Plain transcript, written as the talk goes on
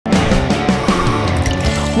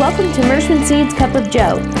Welcome to Mershman Seeds Cup of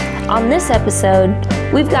Joe. On this episode,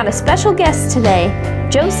 we've got a special guest today.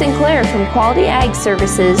 Joe Sinclair from Quality Ag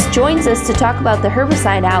Services joins us to talk about the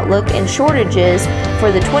herbicide outlook and shortages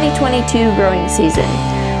for the 2022 growing season.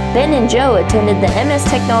 Ben and Joe attended the MS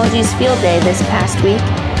Technologies Field Day this past week.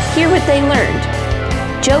 Hear what they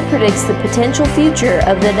learned. Joe predicts the potential future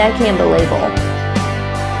of the Dicamba label.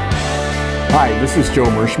 Hi, this is Joe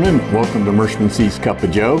Mershman. Welcome to Mershman Seeds Cup of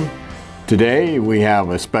Joe. Today we have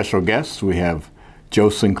a special guest. We have Joe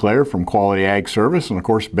Sinclair from Quality Ag Service, and of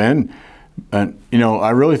course Ben. And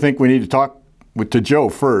I really think we need to talk to Joe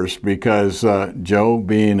first, because Joe,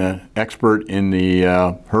 being an expert in the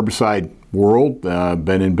herbicide world,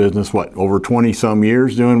 been in business over 20 some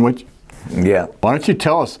years doing what? Yeah. Why don't you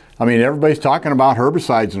tell us? I mean, everybody's talking about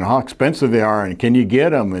herbicides and how expensive they are, and can you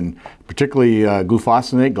get them, and particularly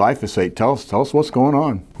glufosinate, glyphosate. Tell us what's going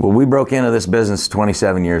on. Well, we broke into this business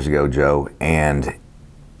 27 years ago, Joe, and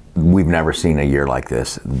we've never seen a year like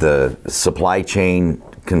this. The supply chain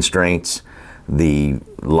constraints, the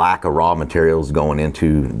lack of raw materials going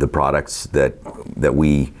into the products that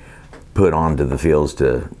we put onto the fields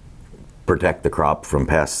to protect the crop from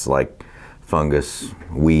pests like fungus,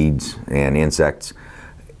 weeds, and insects.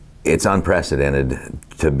 It's unprecedented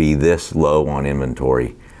to be this low on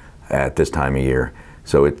inventory at this time of year.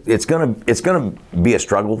 So it's gonna be a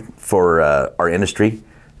struggle for our industry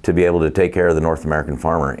to be able to take care of the North American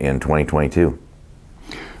farmer in 2022.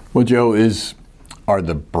 Well, Joe, are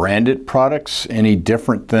the branded products any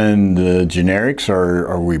different than the generics, or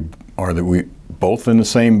are we both in the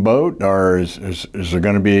same boat, or is there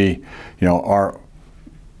going to be,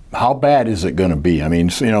 how bad is it going to be? I mean,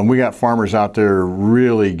 we got farmers out there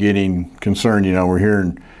really getting concerned. We're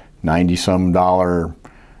hearing $90-some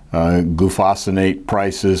glufosinate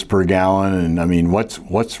prices per gallon, and I mean,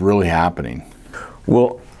 what's really happening?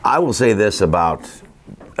 Well, I will say this about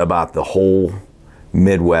the whole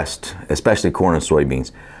Midwest, especially corn and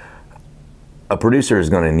soybeans. A producer is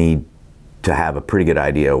going to need to have a pretty good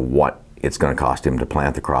idea of what it's going to cost him to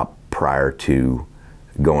plant the crop prior to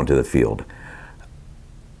going to the field.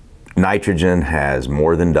 Nitrogen has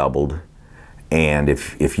more than doubled, and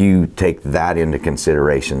if you take that into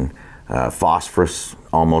consideration, phosphorus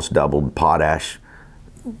almost doubled, potash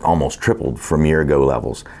almost tripled from year ago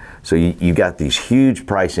levels. So you got these huge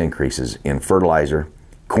price increases in fertilizer.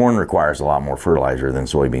 Corn requires a lot more fertilizer than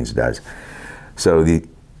soybeans does. So the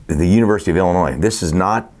University of Illinois, this is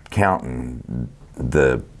not counting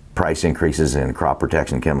the price increases in crop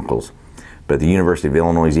protection chemicals, but the University of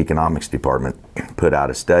Illinois' economics department put out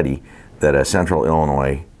a study that a central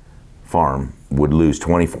Illinois farm would lose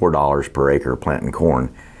 $24 per acre planting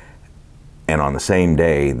corn, and on the same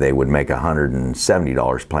day they would make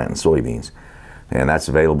 $170 planting soybeans. And that's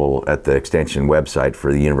available at the extension website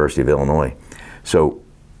for the University of Illinois. So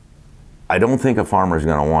I don't think a farmer is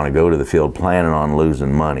going to want to go to the field planning on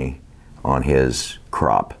losing money on his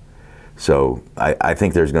crop. So I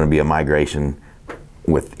think there's going to be a migration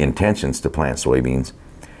with intentions to plant soybeans.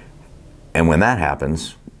 And when that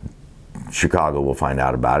happens, Chicago will find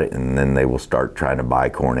out about it, and then they will start trying to buy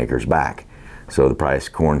corn acres back. So the price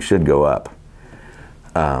of corn should go up.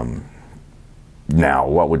 Now,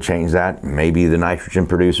 what would change that? Maybe the nitrogen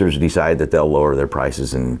producers decide that they'll lower their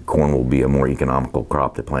prices and corn will be a more economical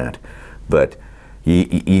crop to plant. But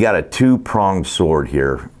you got a two-pronged sword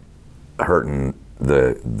here hurting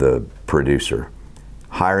the producer.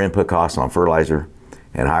 Higher input costs on fertilizer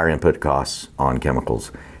and higher input costs on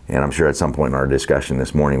chemicals. And I'm sure at some point in our discussion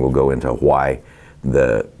this morning we'll go into why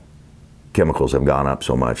the chemicals have gone up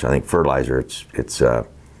so much. I think fertilizer, it's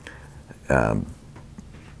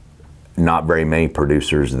not very many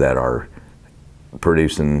producers that are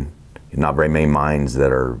producing, not very many mines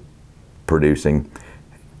that are producing,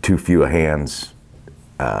 too few hands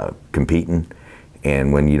competing,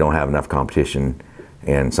 and when you don't have enough competition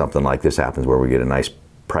and something like this happens where we get a nice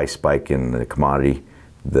price spike in the commodity,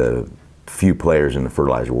 the few players in the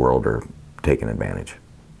fertilizer world are taking advantage.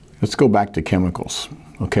 Let's go back to chemicals.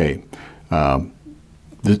 Okay,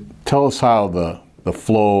 tell us how the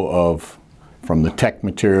flow from the tech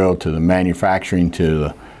material to the manufacturing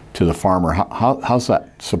to the farmer, how's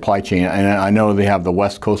that supply chain? And I know they have the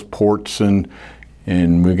West Coast ports, and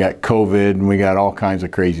we got COVID, and we got all kinds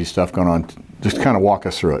of crazy stuff going on. Just kind of walk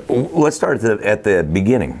us through it. Let's start at the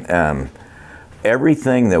beginning.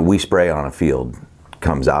 Everything that we spray on a field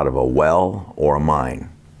comes out of a well or a mine.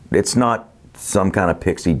 It's not some kind of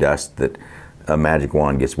pixie dust that a magic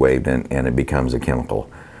wand gets waved and it becomes a chemical.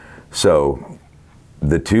 So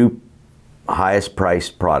the two highest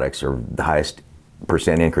priced products, or the highest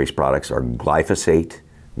percent increase products, are glyphosate,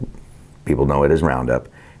 people know it as Roundup,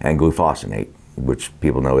 and glufosinate. which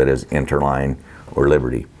people know it as Interline or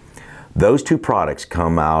Liberty. Those two products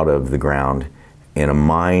come out of the ground in a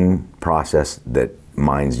mine process that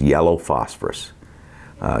mines yellow phosphorus.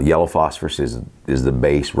 Yellow phosphorus is the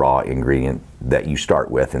base raw ingredient that you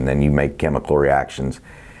start with, and then you make chemical reactions.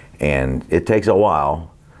 And it takes a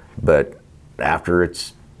while, but after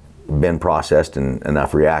it's been processed in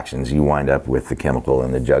enough reactions, you wind up with the chemical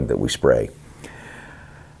in the jug that we spray.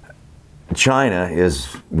 China is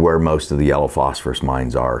where most of the yellow phosphorus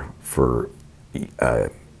mines are for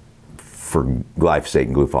glyphosate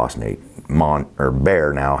and glufosinate.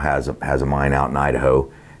 Bayer now has a mine out in Idaho,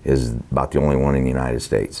 is about the only one in the United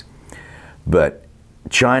States. But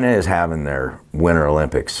China is having their Winter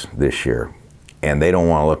Olympics this year, and they don't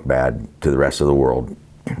want to look bad to the rest of the world.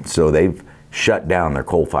 So they've shut down their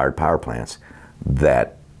coal-fired power plants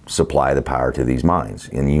that supply the power to these mines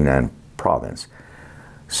in the Yunnan province.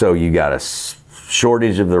 So you got a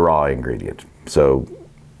shortage of the raw ingredient. So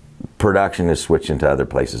production is switching to other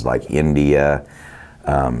places like India,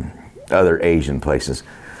 other Asian places.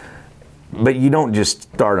 But you don't just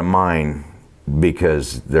start a mine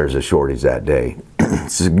because there's a shortage that day.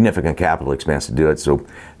 Significant capital expense to do it. So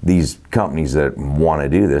these companies that want to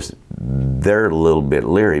do this, they're a little bit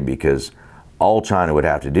leery, because all China would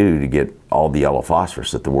have to do to get all the yellow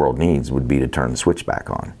phosphorus that the world needs would be to turn the switch back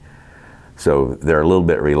on. So they're a little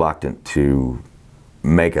bit reluctant to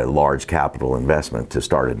make a large capital investment to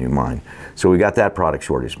start a new mine. So we got that product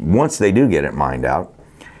shortage. Once they do get it mined out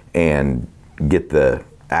and get the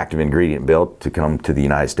active ingredient built to come to the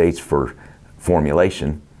United States for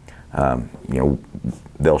formulation,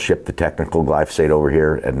 they'll ship the technical glyphosate over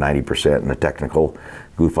here at 90% and the technical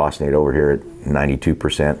glufosinate over here at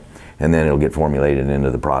 92%, and then it'll get formulated into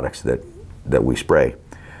the products that we spray.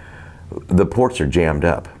 The ports are jammed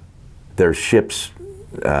up. There's ships,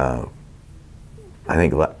 I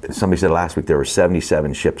think somebody said last week there were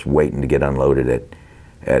 77 ships waiting to get unloaded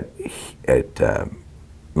at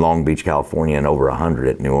Long Beach, California, and over 100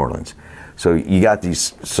 at New Orleans. So you got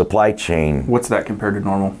these supply chain. What's that compared to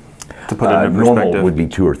normal? To put it in perspective. Normal would be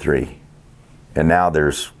 2 or 3. And now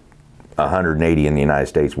there's 180 in the United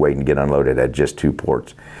States waiting to get unloaded at just 2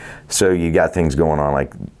 ports. So you got things going on,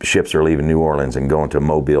 like ships are leaving New Orleans and going to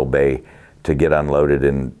Mobile Bay to get unloaded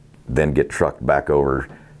and then get trucked back over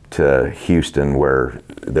to Houston, where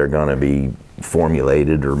they're going to be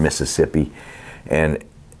formulated, or Mississippi. And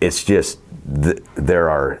it's just, there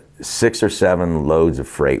are 6 or 7 loads of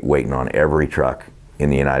freight waiting on every truck in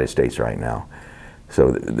the United States right now.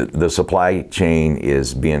 So the supply chain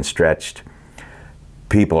is being stretched.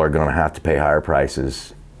 People are going to have to pay higher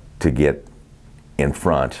prices to get in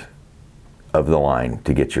front of the line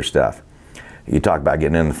to get your stuff. You talk about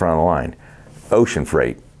getting in the front of the line. Ocean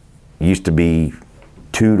freight used to be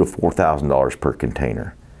 $2,000 to $4,000 per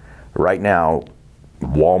container. Right now,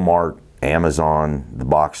 Walmart, Amazon, the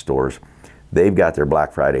box stores, they've got their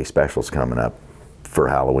Black Friday specials coming up for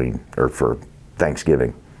Halloween, or for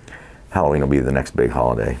Thanksgiving. Halloween will be the next big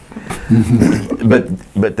holiday.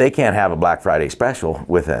 but they can't have a Black Friday special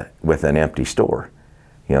with an empty store.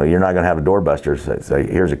 You're not going to have a doorbuster say,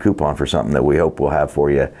 here's a coupon for something that we hope we'll have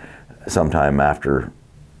for you sometime after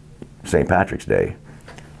St. Patrick's Day.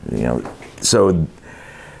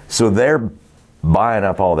 So they're buying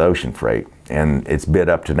up all the ocean freight, and it's bid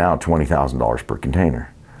up to now $20,000 per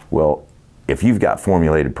container. Well, if you've got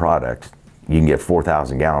formulated product, you can get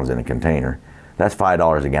 4,000 gallons in a container. That's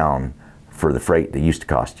 $5 a gallon for the freight that used to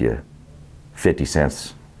cost you 50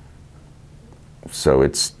 cents. So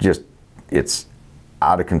it's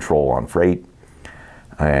out of control on freight,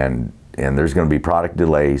 and there's going to be product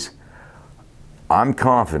delays. I'm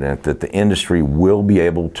confident that the industry will be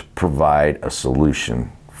able to provide a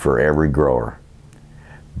solution for every grower,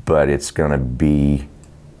 but it's going to be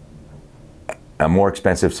a more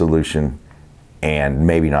expensive solution and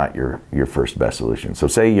maybe not your first best solution. So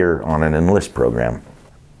say you're on an Enlist program.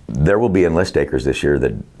 There will be Enlist acres this year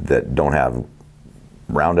that don't have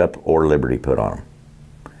Roundup or Liberty put on them.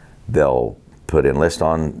 They'll put Enlist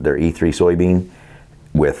on their E3 soybean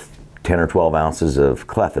with 10 or 12 ounces of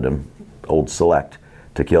clethodim, Old Select,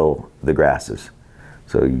 to kill the grasses.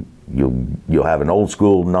 So you'll have an old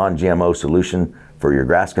school non-GMO solution for your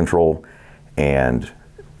grass control, and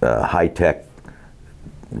a high-tech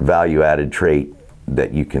value-added trait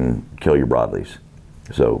that you can kill your broadleaves.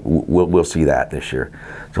 So we'll see that this year.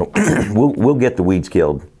 So we'll get the weeds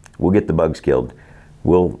killed, we'll get the bugs killed,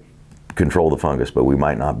 we'll control the fungus, but we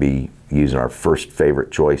might not be using our first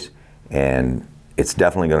favorite choice, and it's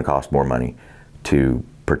definitely going to cost more money to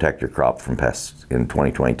protect your crop from pests in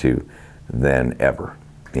 2022 than ever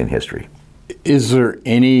in history. Is there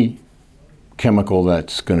any chemical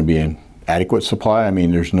that's going to be adequate supply? I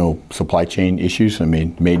mean, there's no supply chain issues. I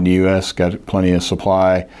mean, made in the U.S., got plenty of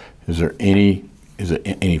supply. Is there any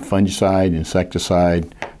fungicide,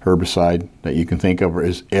 insecticide, herbicide that you can think of, or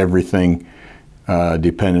is everything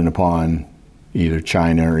dependent upon either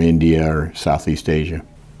China or India or Southeast Asia?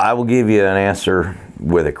 I will give you an answer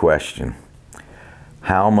with a question.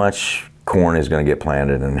 How much corn is going to get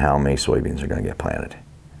planted and how many soybeans are going to get planted?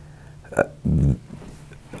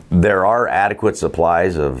 There are adequate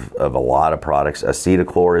supplies of a lot of products.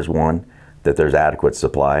 Acetochlor is one that there's adequate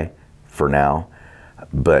supply for now,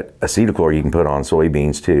 but acetochlor you can put on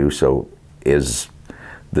soybeans too. So is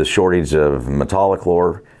the shortage of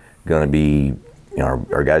metolachlor going to be,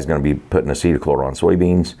 are guys going to be putting acetochlor on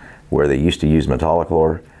soybeans where they used to use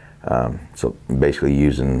metolachlor? So basically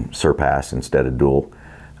using surpass instead of dual.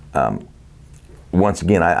 Once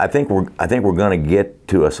again, I think we're going to get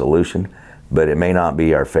to a solution, but it may not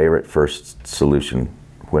be our favorite first solution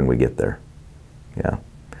when we get there. Yeah,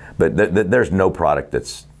 but there's no product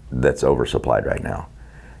that's oversupplied right now,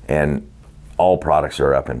 and all products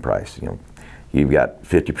are up in price. You've got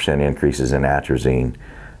 50% increases in atrazine,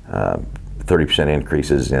 30%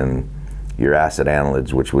 increases in your acid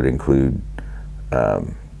anilids, which would include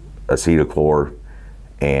acetochlor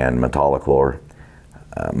and metolachlor,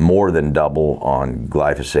 more than double on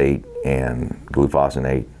glyphosate and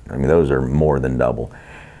glufosinate. I mean, those are more than double.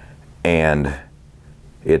 And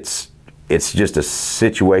it's just a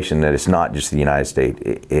situation that it's not just the United States,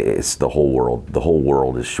 it's the whole world. The whole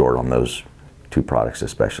world is short on those two products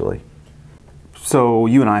especially. So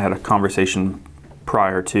you and I had a conversation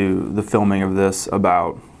prior to the filming of this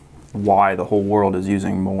about why the whole world is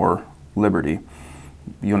using more Liberty.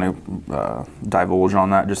 You want to divulge on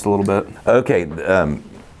that just a little bit? Okay.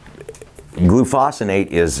 Glufosinate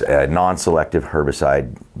is a non-selective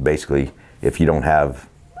herbicide. Basically, if you don't have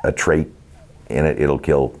a trait in it, it'll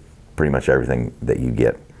kill pretty much everything that you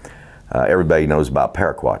get. Everybody knows about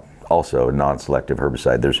paraquat, also a non-selective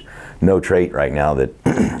herbicide. There's no trait right now that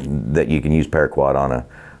that you can use paraquat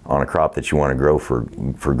on a crop that you want to grow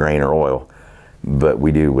for grain or oil, but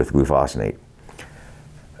we do with glufosinate.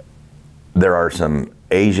 There are some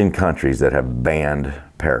Asian countries that have banned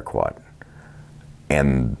paraquat,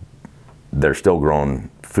 and they're still growing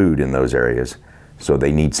food in those areas, so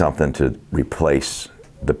they need something to replace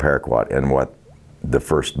the paraquat, and what the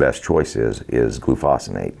first best choice is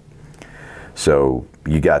glufosinate. So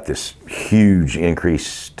you got this huge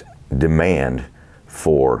increased demand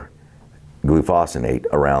for glufosinate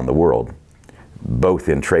around the world, both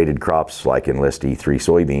in traded crops like Enlist E3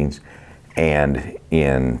 soybeans and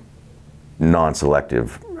in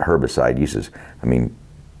non-selective herbicide uses. I mean,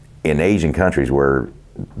 in Asian countries where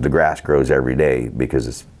the grass grows every day because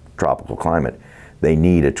it's tropical climate, they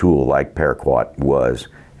need a tool like paraquat was,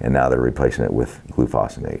 and now they're replacing it with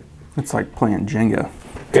glufosinate. It's like playing Jenga.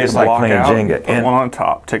 It's like playing Jenga. Put one on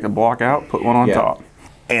top. Take the block out, put one on top.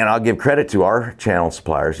 And I'll give credit to our channel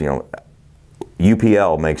suppliers.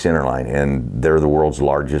 UPL makes Interline, and they're the world's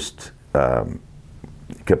largest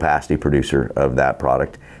capacity producer of that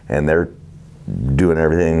product, and they're doing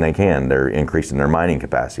everything they can. They're increasing their mining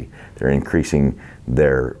capacity. They're increasing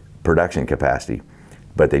their production capacity,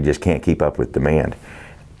 but they just can't keep up with demand.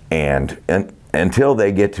 And until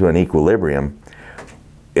they get to an equilibrium,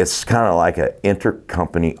 it's kind of like an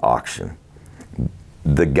intercompany auction.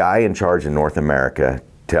 The guy in charge in North America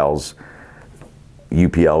tells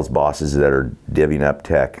UPL's bosses that are divvying up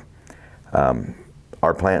tech,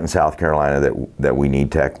 our plant in South Carolina that we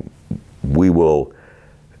need tech, we will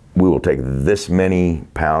take this many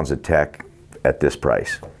pounds of tech at this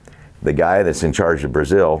price. The guy that's in charge of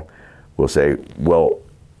Brazil will say, well,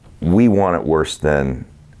 we want it worse than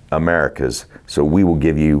America's, so we will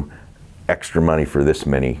give you extra money for this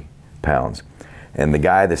many pounds. And the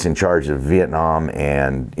guy that's in charge of Vietnam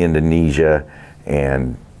and Indonesia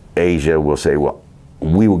and Asia will say, well,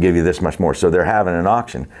 we will give you this much more. So they're having an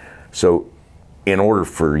auction. So in order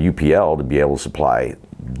for UPL to be able to supply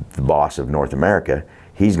the boss of North America,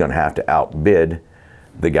 he's going to have to outbid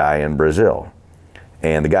the guy in Brazil.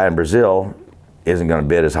 And the guy in Brazil isn't going to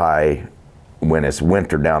bid as high when it's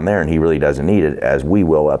winter down there and he really doesn't need it as we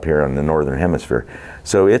will up here in the Northern Hemisphere.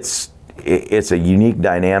 So it's a unique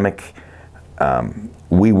dynamic.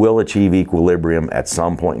 We will achieve equilibrium at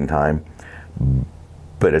some point in time,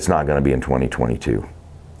 but it's not going to be in 2022.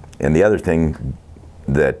 And the other thing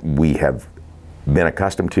that we have been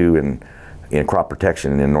accustomed to in crop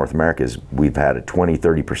protection in North America is we've had a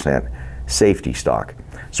 20-30% safety stock.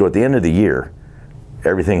 So at the end of the year,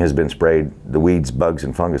 everything has been sprayed, the weeds, bugs,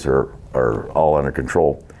 and fungus are all under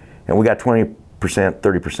control. And we got 20%,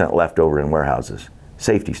 30% left over in warehouses,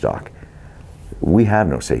 safety stock. we have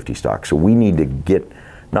no safety stock. So we need to get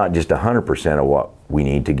not just 100% of what we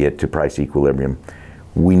need to get to price equilibrium,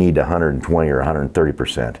 we need 120 or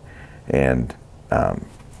 130%. And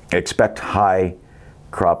expect high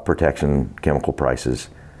crop protection chemical prices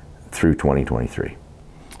through 2023.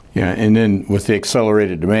 Yeah, and then with the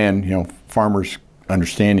accelerated demand, you know, farmers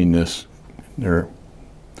understanding this, they're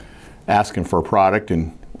asking for a product,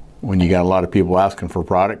 and when you got a lot of people asking for a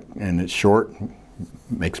product and it's short,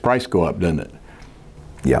 makes price go up, doesn't it?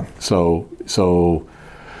 Yeah. So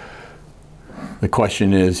the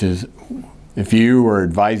question is if you are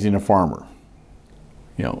advising a farmer,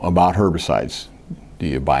 you know, about herbicides, do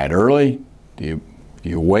you buy it early? Do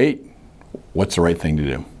you wait? What's the right thing to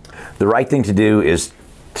do? The right thing to do is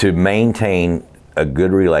to maintain a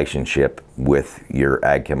good relationship with your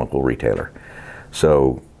ag chemical retailer.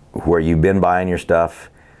 So where you've been buying your stuff,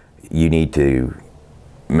 you need to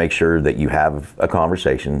make sure that you have a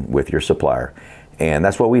conversation with your supplier. And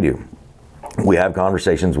that's what we do. We have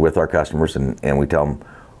conversations with our customers, and we tell them,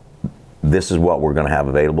 this is what we're going to have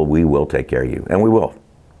available. We will take care of you. And we will.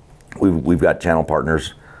 We've got channel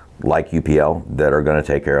partners like UPL that are going to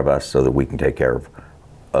take care of us so that we can take care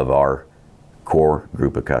of our core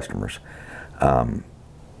group of customers.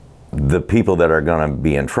 The people that are going to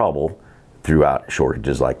be in trouble throughout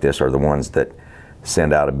shortages like this are the ones that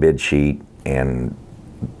send out a bid sheet and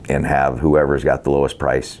have whoever's got the lowest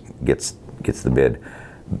price gets the bid.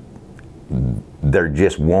 There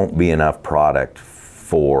just won't be enough product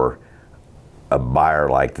for a buyer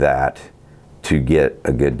like that to get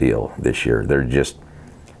a good deal this year.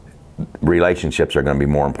 Relationships are going to be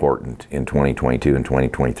more important in 2022 and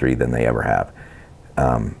 2023 than they ever have.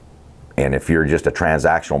 And if you're just a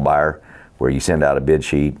transactional buyer where you send out a bid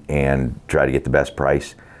sheet and try to get the best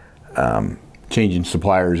price, changing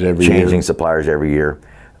suppliers every year,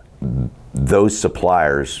 those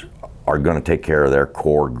suppliers are going to take care of their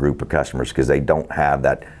core group of customers because they don't have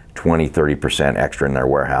that 20-30% extra in their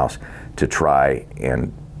warehouse to try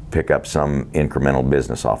and pick up some incremental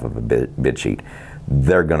business off of a bid sheet.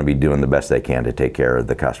 They're going to be doing the best they can to take care of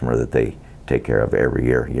the customer that they take care of every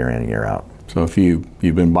year, year in and year out. So if you've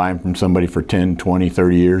been buying from somebody for 10, 20,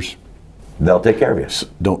 30 years, they'll take care of you.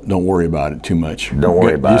 Don't worry about it too much. Don't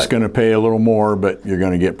worry about it. You're just going to pay a little more, but you're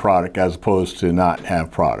going to get product as opposed to not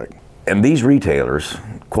have product. And these retailers,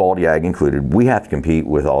 Quality Ag included, we have to compete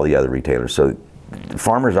with all the other retailers. So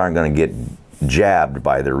farmers aren't going to get jabbed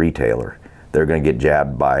by the retailer. They're going to get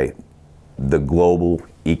jabbed by the global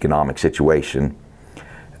economic situation,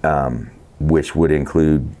 which would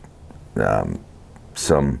include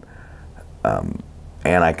some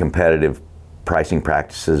anti-competitive pricing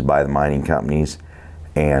practices by the mining companies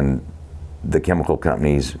and the chemical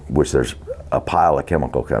companies, which there's a pile of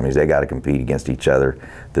chemical companies. They got to compete against each other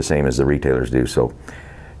the same as the retailers do. So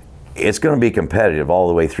it's going to be competitive all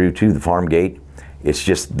the way through to the farm gate. It's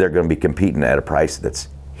just they're going to be competing at a price that's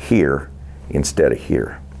here instead of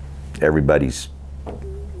here. Everybody's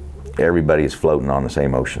floating on the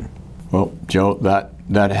same ocean. Well, Joe,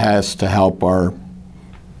 that has to help our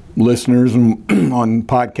listeners on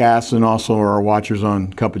podcasts and also our watchers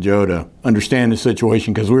on Cup of Joe to understand the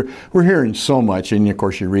situation, because we're hearing so much, and of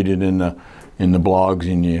course you read it in the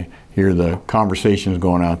blogs and you hear the conversations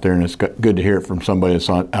going out there, and it's good to hear it from somebody that's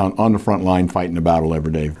on the front line fighting the battle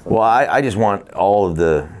every day. Well, I just want all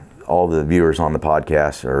the viewers on the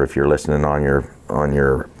podcast, or if you're listening on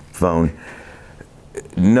your phone,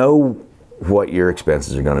 know what your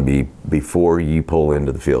expenses are going to be before you pull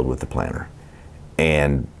into the field with the planter.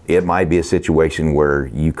 And it might be a situation where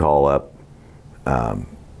you call up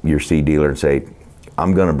your seed dealer and say,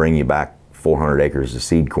 I'm going to bring you back 400 acres of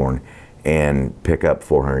seed corn and pick up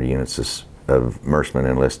 400 units of Mershman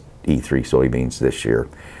Enlist E3 soybeans this year.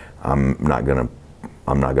 I'm not going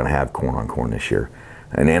to have corn on corn this year.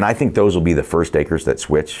 And I think those will be the first acres that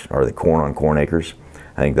switch, are the corn on corn acres.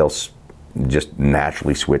 I think they'll just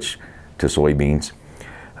naturally switch to soybeans.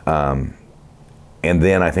 And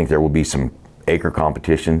then I think there will be some acre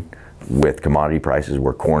competition with commodity prices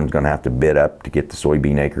where corn's going to have to bid up to get the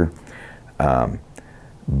soybean acre.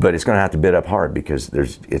 But it's going to have to bid up hard because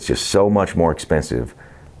it's just so much more expensive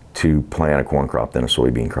to plant a corn crop than a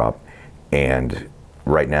soybean crop. And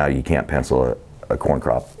right now you can't pencil a corn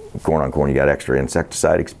crop. Corn on corn, you got extra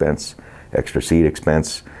insecticide expense, extra seed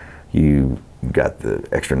expense, you got the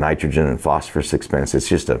extra nitrogen and phosphorus expense.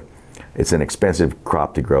 It's an expensive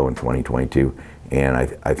crop to grow in 2022. And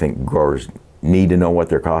I think growers need to know what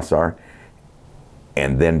their costs are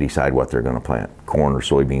and then decide what they're going to plant, corn or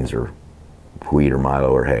soybeans or wheat or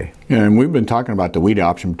milo or hay. Yeah, and we've been talking about the wheat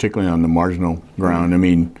option, particularly on the marginal ground. I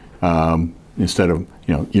mean, instead of,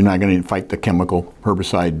 you're not going to fight the chemical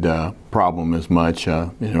herbicide problem as much.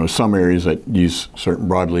 Some areas that use certain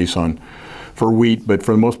broadleafs for wheat, but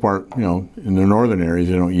for the most part, in the northern areas,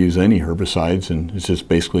 they don't use any herbicides, and it's just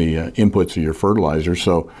basically inputs of your fertilizer.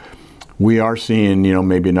 So we are seeing,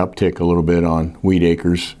 maybe an uptick a little bit on wheat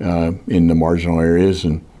acres in the marginal areas,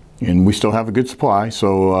 and we still have a good supply.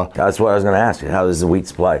 So that's what I was going to ask you. How is the wheat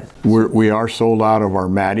supply? We are sold out of our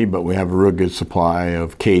Maddie, but we have a real good supply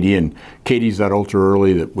of Katie, and Katie's that ultra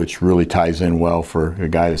early, which really ties in well for a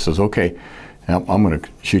guy that says, okay, I'm going to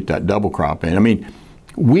shoot that double crop in. I mean,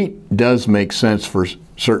 wheat does make sense for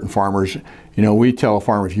certain farmers. We tell a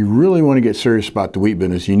farmer, if you really want to get serious about the wheat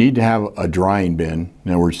business, you need to have a drying bin.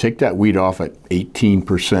 In other words, take that wheat off at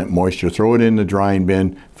 18% moisture, throw it in the drying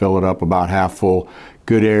bin, fill it up about half full,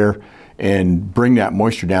 good air, and bring that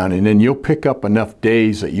moisture down. And then you'll pick up enough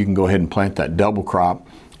days that you can go ahead and plant that double crop,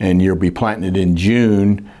 and you'll be planting it in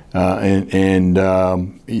June, when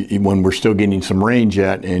we're still getting some rain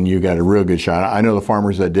yet, and you got a real good shot. I know the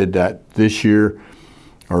farmers that did that this year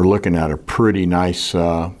are looking at a pretty nice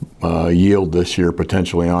yield this year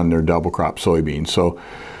potentially on their double crop soybeans. So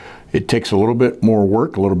it takes a little bit more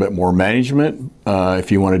work, a little bit more management if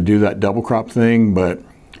you want to do that double crop thing, but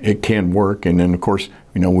it can work. And then of course,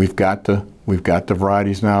 we've got the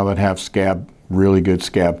varieties now that have really good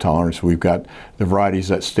scab tolerance. We've got the varieties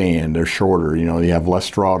that stand, they're shorter, you have less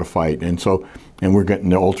straw to fight. And we're getting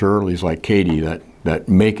the ultra earlies like Katie that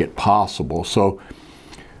make it possible. So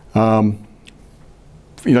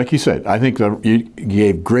like you said, I think you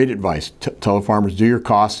gave great advice. Tell the farmers, do your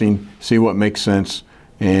costing, see what makes sense,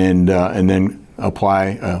 and then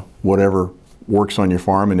apply whatever works on your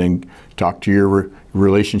farm, and then talk to your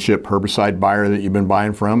relationship herbicide buyer that you've been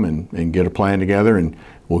buying from, and get a plan together, and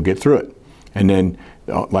we'll get through it. And then,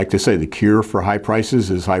 like they say, the cure for high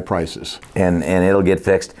prices is high prices. And it'll get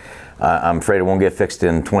fixed. I'm afraid it won't get fixed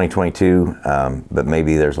in 2022, but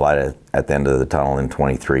maybe there's light at the end of the tunnel in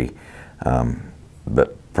 23.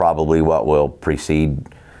 But probably what will precede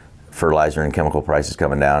fertilizer and chemical prices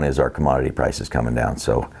coming down is our commodity prices coming down.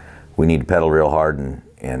 So we need to pedal real hard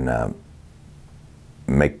and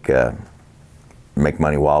make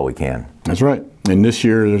money while we can. That's right. And this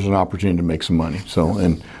year there's an opportunity to make some money. So,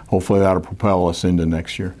 and hopefully that'll propel us into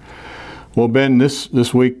next year. Well, Ben,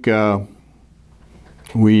 this week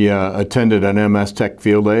we attended an MS Tech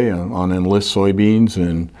Field Day on Enlist soybeans,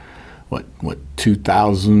 and what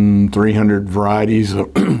 2,300 varieties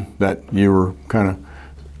that you were kind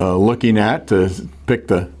of looking at to pick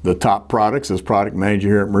the top products as product manager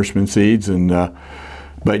here at Merschman Seeds. And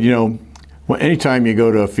but anytime you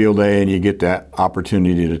go to a field day and you get that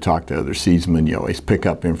opportunity to talk to other seedsmen, you always pick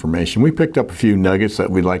up information. We picked up a few nuggets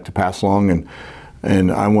that we'd like to pass along,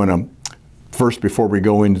 and I want to first, before we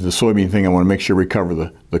go into the soybean thing, I want to make sure we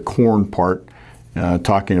cover the corn part,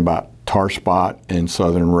 talking about tar spot and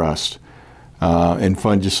southern rust, and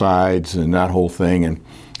fungicides and that whole thing.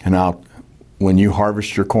 And when you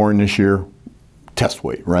harvest your corn this year, test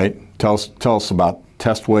weight, right? Tell us about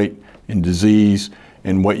test weight and disease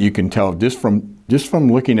and what you can tell just from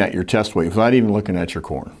looking at your test weight without even looking at your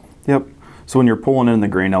corn. Yep. So when you're pulling in the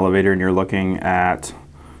grain elevator and you're looking at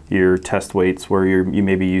your test weights where you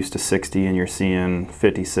may be used to 60 and you're seeing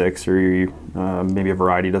 56, or maybe a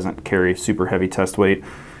variety doesn't carry super heavy test weight,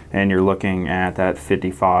 and you're looking at that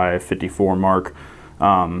 55, 54 mark,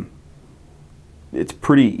 it's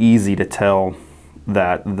pretty easy to tell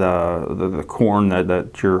that the corn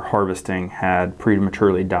that you're harvesting had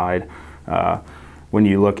prematurely died. When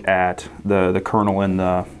you look at the kernel in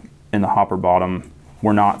the hopper bottom,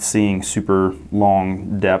 we're not seeing super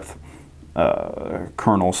long depth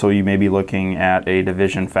kernel, so you may be looking at a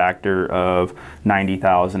division factor of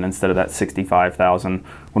 90,000 instead of that 65,000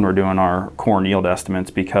 when we're doing our corn yield estimates,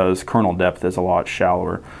 because kernel depth is a lot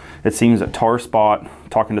shallower. It seems that tar spot,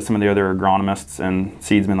 talking to some of the other agronomists and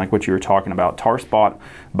seedsmen like what you were talking about, tar spot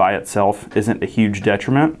by itself isn't a huge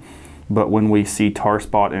detriment, but when we see tar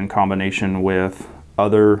spot in combination with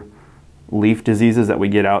other leaf diseases that we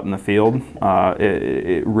get out in the field,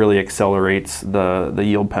 it really accelerates the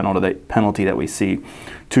yield penalty that we see.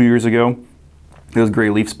 2 years ago, it was gray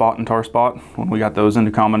leaf spot and tar spot. When we got those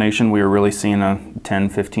into combination, we were really seeing a 10,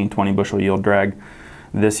 15, 20 bushel yield drag.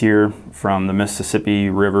 This year, from the Mississippi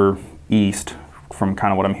River east, from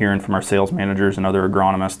kind of what I'm hearing from our sales managers and other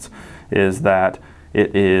agronomists, is that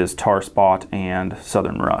it is tar spot and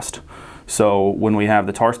southern rust. So when we have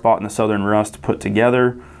the tar spot and the southern rust put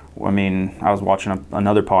together, I mean, I was watching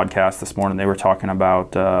another podcast this morning. They were talking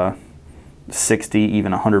about 60,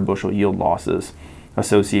 even 100 bushel yield losses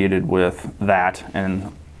associated with that.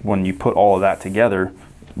 And when you put all of that together,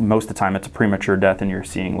 most of the time it's a premature death and you're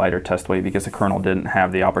seeing lighter test weight because the kernel didn't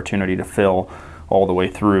have the opportunity to fill all the way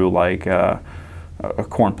through like a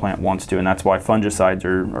corn plant wants to. And that's why fungicides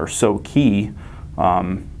are so key,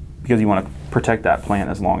 because you want to protect that plant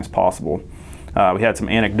as long as possible. We had some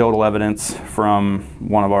anecdotal evidence from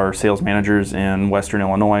one of our sales managers in Western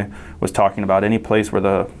Illinois was talking about any place where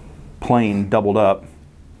the plane doubled up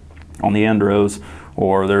on the end rows,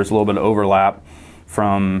 or there's a little bit of overlap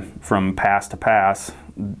from pass to pass,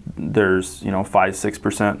 there's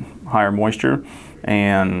 5-6% higher moisture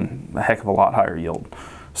and a heck of a lot higher yield.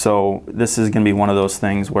 So this is going to be one of those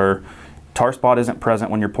things where tar spot isn't present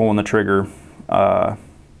when you're pulling the trigger at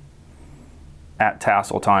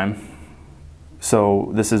tassel time. So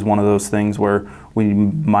this is one of those things where we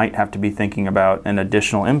might have to be thinking about an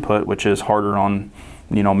additional input, which is harder on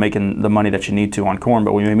making the money that you need to on corn,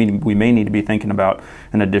 but we may need to be thinking about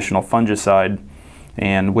an additional fungicide,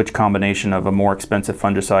 and which combination of a more expensive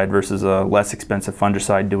fungicide versus a less expensive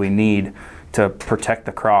fungicide do we need to protect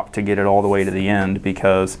the crop to get it all the way to the end,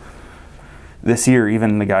 because this year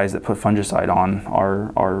even the guys that put fungicide on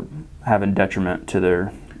are having detriment to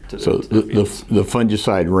their So the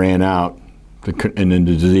fungicide ran out and then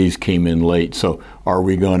the disease came in late. So are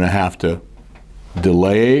we going to have to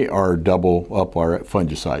delay or double up our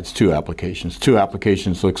fungicides? Two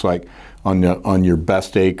applications looks like on your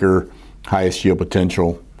best acre, highest yield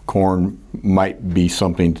potential corn might be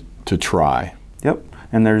something to try. Yep.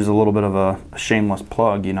 And there's a little bit of a shameless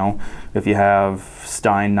plug, if you have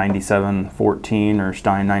Stein 9714 or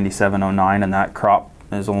Stein 9709 and that crop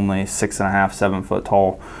is only 6.5, 7 foot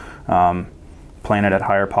tall, planted at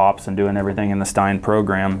higher pops and doing everything in the Stein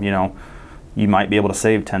program, you might be able to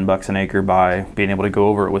save $10 an acre by being able to go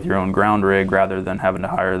over it with your own ground rig rather than having to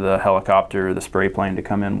hire the helicopter or the spray plane to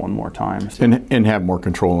come in one more time. So. And have more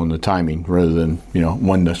control on the timing rather than,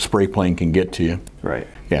 when the spray plane can get to you. Right.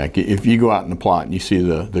 Yeah, if you go out in the plot and you see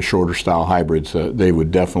the shorter style hybrids, they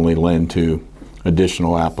would definitely lend to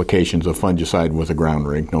additional applications of fungicide with a ground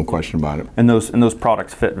rig, no question about it. And those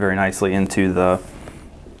products fit very nicely into the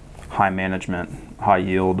high management, high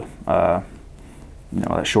yield, that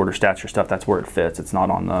shorter stature stuff. That's where it fits. It's not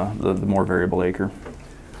on the more variable acre.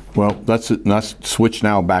 Well, let's switch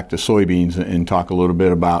now back to soybeans and talk a little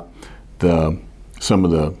bit about some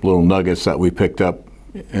of the little nuggets that we picked up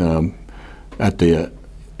at the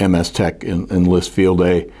MS Tech Enlist Field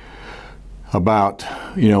Day. About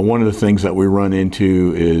one of the things that we run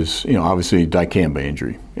into is obviously dicamba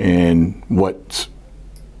injury, and what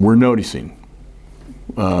we're noticing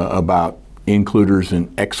about includers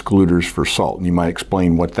and excluders for salt. And you might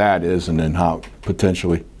explain what that is and then how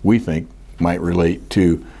potentially we think might relate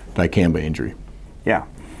to dicamba injury. Yeah.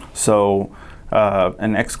 So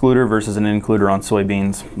an excluder versus an includer on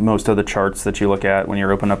soybeans, most of the charts that you look at when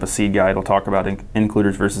you're opening up a seed guide will talk about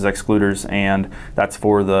includers versus excluders, and that's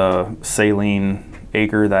for the saline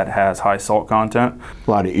acre that has high salt content.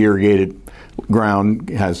 A lot of irrigated ground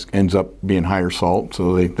ends up being higher salt,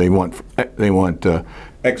 so they want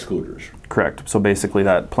excluders. Correct. So basically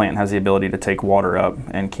that plant has the ability to take water up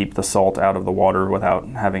and keep the salt out of the water without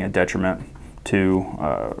having a detriment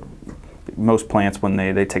to most plants. When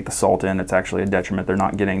they take the salt in, it's actually a detriment. They're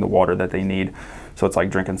not getting the water that they need. So it's like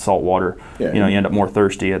drinking salt water. Yeah. You end up more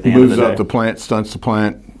thirsty at the end of the day. Moves up the plant, stunts the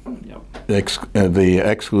plant. Yep. The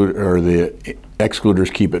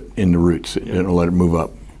excluders keep it in the roots. Yep. It'll let it move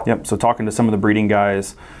up. Yep. So talking to some of the breeding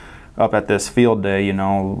guys up at this field day,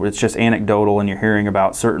 it's just anecdotal, and you're hearing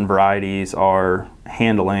about certain varieties are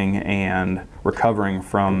handling and recovering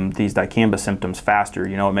from these dicamba symptoms faster.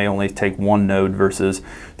 It may only take one node versus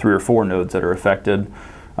 3 or 4 nodes that are affected.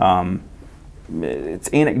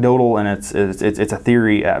 It's anecdotal and it's a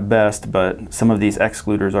theory at best, but some of these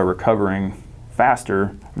excluders are recovering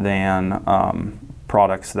faster than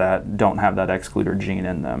products that don't have that excluder gene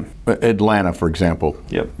in them. Atlanta, for example,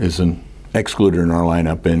 yep, is an excluder in our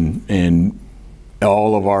lineup, and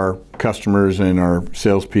all of our customers and our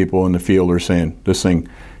salespeople in the field are saying this thing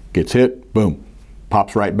gets hit, boom,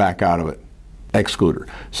 pops right back out of it, excluder.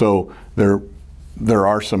 So there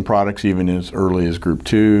are some products even as early as group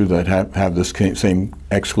 2 that have this same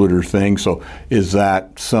excluder thing. So is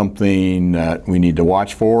that something that we need to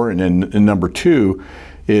watch for? And then number 2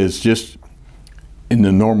 is just in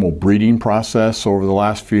the normal breeding process over the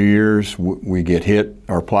last few years, we get hit,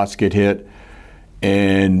 our plots get hit,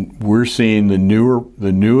 and we're seeing the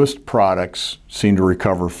newest products seem to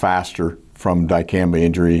recover faster from dicamba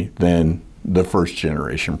injury than the first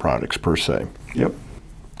generation products per se. Yep.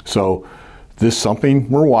 So this is something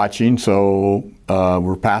we're watching, so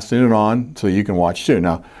we're passing it on so you can watch too.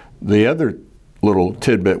 Now, the other little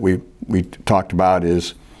tidbit we talked about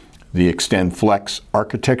is the Extend Flex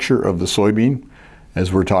architecture of the soybean.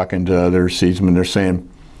 As we're talking to other seedsmen, they're saying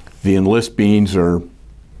the Enlist beans are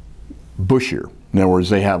bushier. In other words,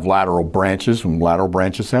 they have lateral branches, and lateral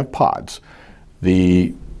branches have pods.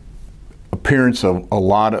 The appearance of a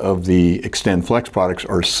lot of the Extend Flex products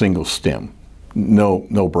are single stem,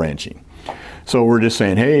 no branching. So we're just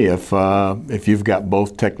saying, hey, if you've got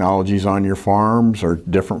both technologies on your farms or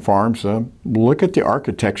different farms, look at the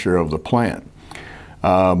architecture of the plant.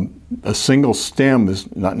 A single stem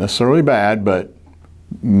is not necessarily bad, but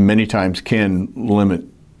many times can limit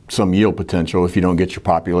some yield potential if you don't get your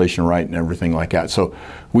population right and everything like that. So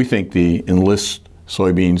we think the Enlist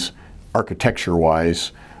soybeans,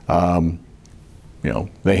 architecture-wise,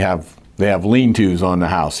 they have lean-tos on the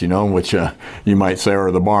house, which you might say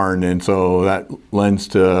are the barn, and so that lends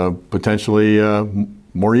to potentially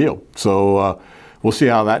more yield. So we'll see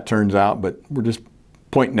how that turns out, but we're just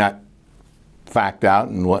pointing that fact out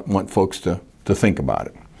and want folks to think about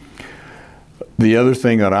it. The other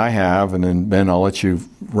thing that I have, and then Ben, I'll let you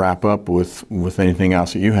wrap up with anything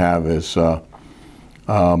else that you have, is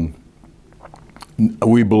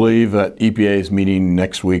we believe that EPA is meeting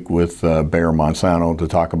next week with Bayer Monsanto to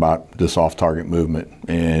talk about this off-target movement,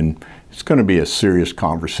 and it's going to be a serious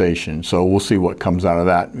conversation. So we'll see what comes out of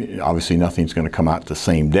that. Obviously, nothing's going to come out the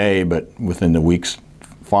same day, but within the weeks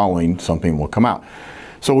following, something will come out.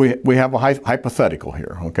 So we have a hypothetical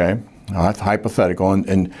here, okay? That's hypothetical,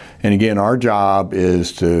 and again, our job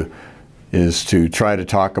is to try to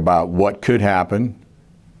talk about what could happen,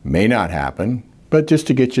 may not happen, but just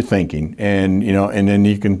to get you thinking. And and then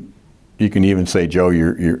you can even say, Joe,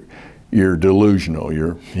 you're delusional.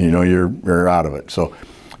 You're out of it. So,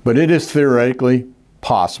 but it is theoretically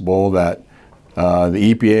possible that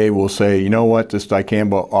the EPA will say, you know what, this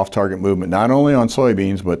dicamba off-target movement, not only on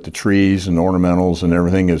soybeans, but the trees and ornamentals and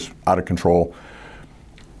everything is out of control.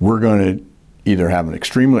 We're going to either have an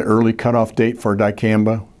extremely early cutoff date for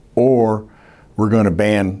dicamba, or we're going to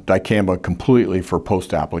ban dicamba completely for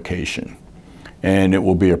post-application. And it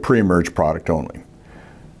will be a pre-emerge product only.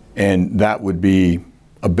 And that would be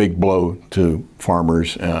a big blow to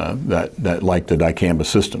farmers that like the dicamba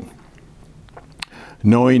system.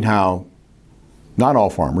 Knowing how, not all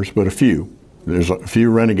farmers, but a few, there's a few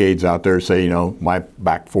renegades out there say, my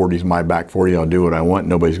back 40 is my back 40, I'll do what I want,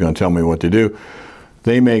 nobody's going to tell me what to do.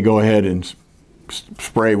 They may go ahead and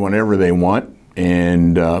spray whenever they want,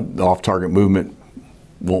 and the off-target movement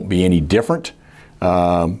won't be any different,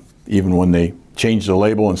 even when they change the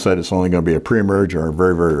label and said it's only going to be a pre-emerge or a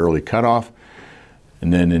very, very early cutoff.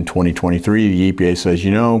 And then in 2023, the EPA says,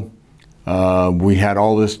 we had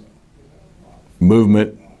all this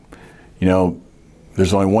movement,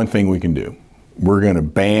 there's only one thing we can do. We're going to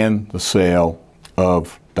ban the sale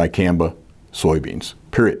of dicamba soybeans,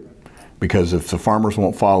 period. Because if the farmers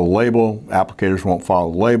won't follow the label, applicators won't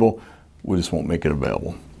follow the label, we just won't make it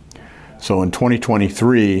available. So in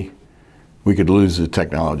 2023, we could lose the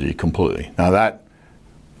technology completely. Now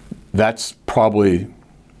that's probably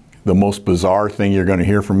the most bizarre thing you're going to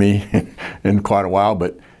hear from me in quite a while,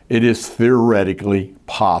 but it is theoretically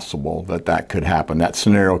possible that could happen. That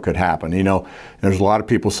scenario could happen. There's a lot of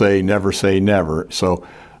people say never. So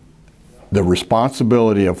the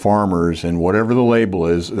responsibility of farmers and whatever the label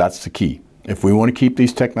is, that's the key. If we want to keep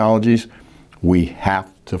these technologies, we have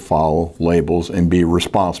to follow labels and be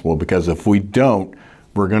responsible, because if we don't,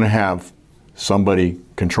 we're going to have somebody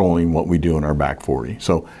controlling what we do in our back 40.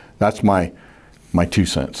 So that's my 2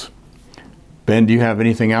 cents. Ben, do you have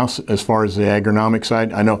anything else as far as the agronomic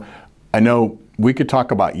side? I know we could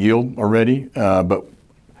talk about yield already,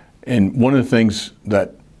 and one of the things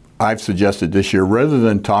that I've suggested this year, rather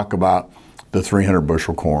than talk about the 300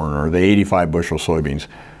 bushel corn or the 85 bushel soybeans,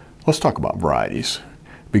 let's talk about varieties,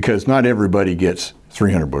 because not everybody gets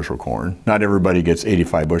 300 bushel corn. Not everybody gets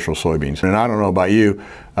 85 bushel soybeans. And I don't know about you,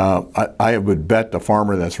 I would bet the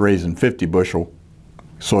farmer that's raising 50 bushel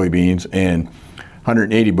soybeans and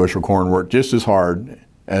 180 bushel corn worked just as hard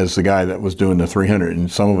as the guy that was doing the 300,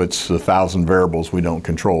 and some of it's 1,000 variables we don't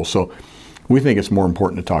control. So we think it's more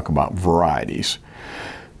important to talk about varieties,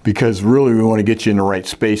 because really we want to get you in the right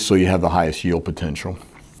space so you have the highest yield potential.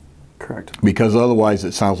 Correct. Because otherwise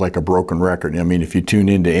it sounds like a broken record. I mean, if you tune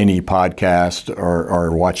into any podcast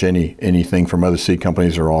or watch anything from other seed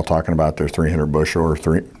companies, they're all talking about their 300 bushel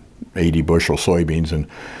or 80 bushel soybeans, and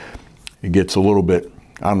it gets a little bit,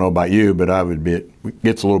 I don't know about you, but it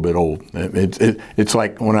gets a little bit old. It's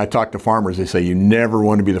like when I talk to farmers, they say you never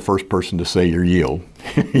want to be the first person to say your yield.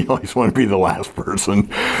 You always want to be the last person.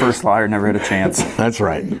 First liar never had a chance. That's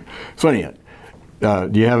right. So anyhow,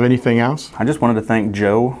 do you have anything else? I just wanted to thank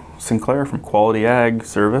Joe Sinclair from Quality Ag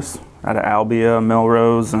Service out of Albia,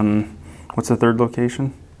 Melrose, and what's the third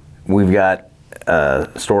location? We've got a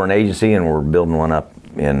store and agency, and we're building one up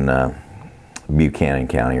in Buchanan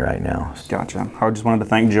County right now. Gotcha. I just wanted to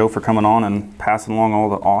thank Joe for coming on and passing along all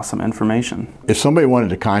the awesome information. If somebody wanted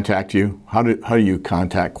to contact you, how do you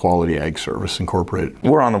contact Quality Ag Service Incorporated?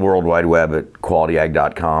 We're on the World Wide Web at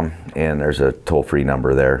qualityag.com, and there's a toll-free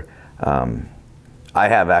number there. I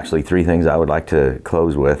have actually 3 things I would like to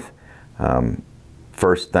close with.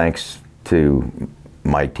 First, thanks to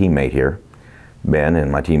my teammate here, Ben, and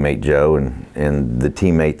my teammate Joe, and the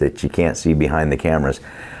teammate that you can't see behind the cameras.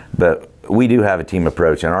 But we do have a team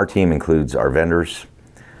approach, and our team includes our vendors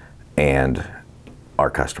and our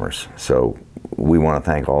customers. So we want to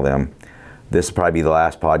thank all them. This will probably be the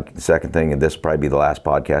last second thing, and this will probably be the last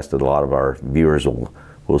podcast that a lot of our viewers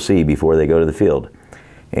will see before they go to the field.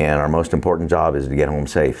 And our most important job is to get home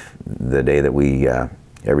safe the day that we,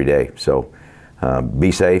 every day. So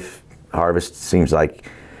be safe. Harvest seems like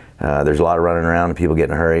there's a lot of running around and people get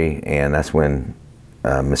in a hurry, and that's when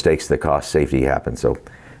mistakes that cost safety happen. So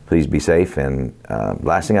please be safe. And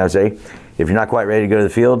last thing I would say, if you're not quite ready to go to the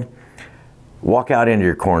field, walk out into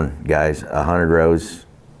your corn, guys, 100 rows,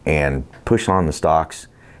 and push on the stalks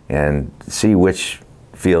and see which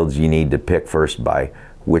fields you need to pick first by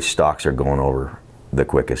which stalks are going over the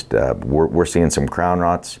quickest. We're seeing some crown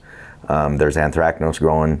rots. There's anthracnose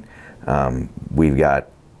growing. We've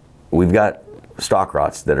got stalk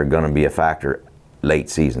rots that are going to be a factor late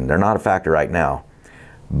season. They're not a factor right now,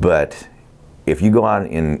 but if you go out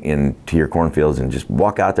into your cornfields and just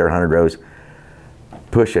walk out there 100 rows,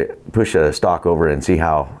 push a stalk over and see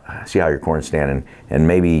how your corn's standing, and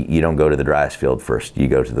maybe you don't go to the driest field first. You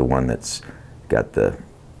go to the one that's got the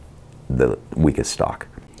weakest stalk.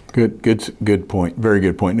 Good point. Very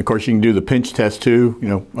good point. And of course, you can do the pinch test too. You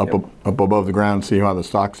know, up above the ground, see how the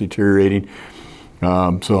stalk's deteriorating.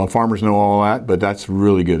 So farmers know all that, but that's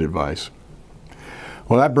really good advice.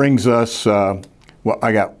 Well, that brings us. Well,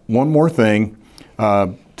 I got one more thing.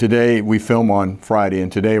 Today we film on Friday,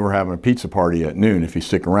 and today we're having a pizza party at noon. If you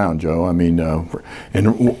stick around, Joe. I mean,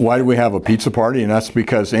 and why do we have a pizza party? And that's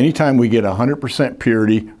because anytime we get 100%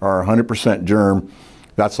 purity or 100% germ,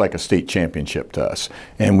 that's like a state championship to us.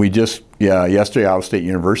 And we just, yesterday Iowa State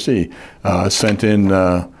University sent in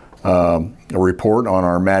a report on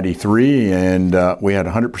our MAD E3, and we had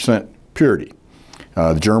 100% purity.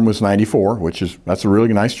 The germ was 94, that's a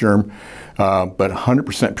really nice germ, but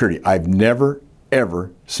 100% purity. I've never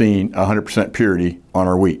ever seen 100% purity on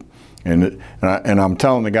our wheat. And I'm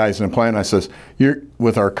telling the guys in the plant, I says,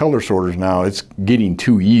 with our color sorters now, it's getting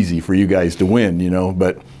too easy for you guys to win, you know,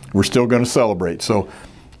 but we're still going to celebrate. So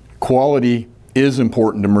quality is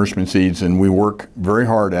important to Mershman Seeds, and we work very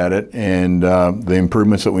hard at it, and the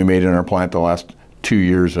improvements that we made in our plant the last 2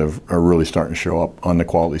 years are really starting to show up on the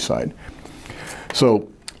quality side. So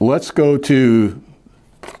let's go to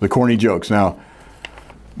the corny jokes. Now,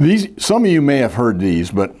 some of you may have heard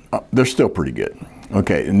these, but they're still pretty good.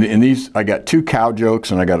 Okay, and these, I got 2 cow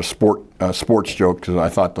jokes and I got a sports joke, because I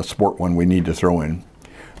thought the sport one we need to throw in.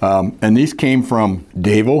 And these came from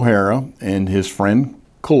Dave O'Hara and his friend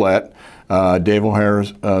Colette. Dave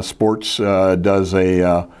O'Hara Sports does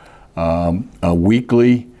a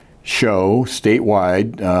weekly show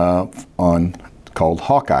statewide called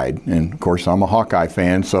Hawkeye, and of course I'm a Hawkeye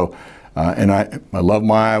fan, so and I love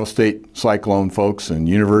my Iowa State Cyclone folks and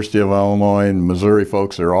University of Illinois and Missouri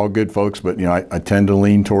folks. They're all good folks, but you know I tend to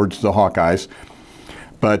lean towards the Hawkeyes.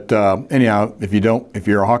 But anyhow, if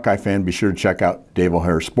you're a Hawkeye fan, be sure to check out Dave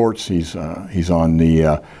O'Hara Sports. He's on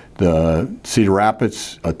the Cedar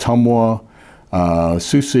Rapids, Ottumwa,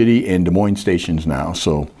 Sioux City, and Des Moines stations now.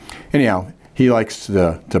 So anyhow, he likes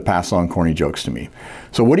to pass on corny jokes to me.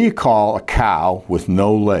 So what do you call a cow with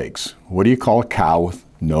no legs? What do you call a cow with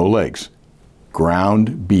no legs?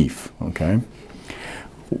 Ground beef, okay?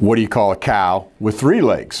 What do you call a cow with 3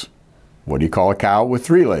 legs? What do you call a cow with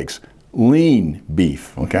 3 legs? Lean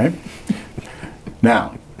beef, okay?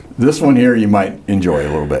 Now, this one here you might enjoy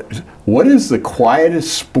a little bit. What is the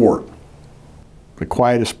quietest sport? The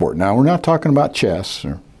quietest sport. Now, we're not talking about chess,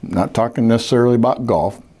 or not talking necessarily about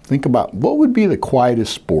golf. Think about what would be the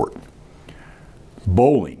quietest sport?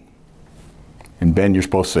 Bowling. And Ben, you're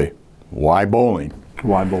supposed to say, why bowling?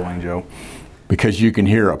 Why bowling, Joe? Because you can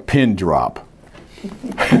hear a pin drop.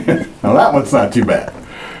 Now that one's not too bad.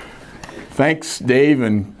 Thanks, Dave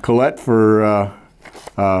and Colette, for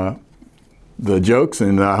the jokes,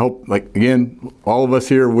 and I hope, again, all of us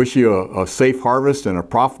here wish you a safe harvest and a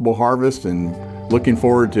profitable harvest, and looking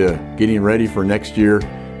forward to getting ready for next year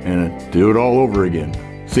and do it all over again.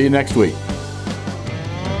 See you next week.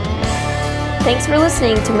 Thanks for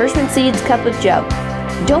listening to Mershman Seeds Cup of Joe.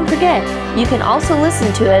 Don't forget, you can also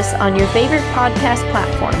listen to us on your favorite podcast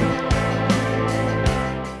platform.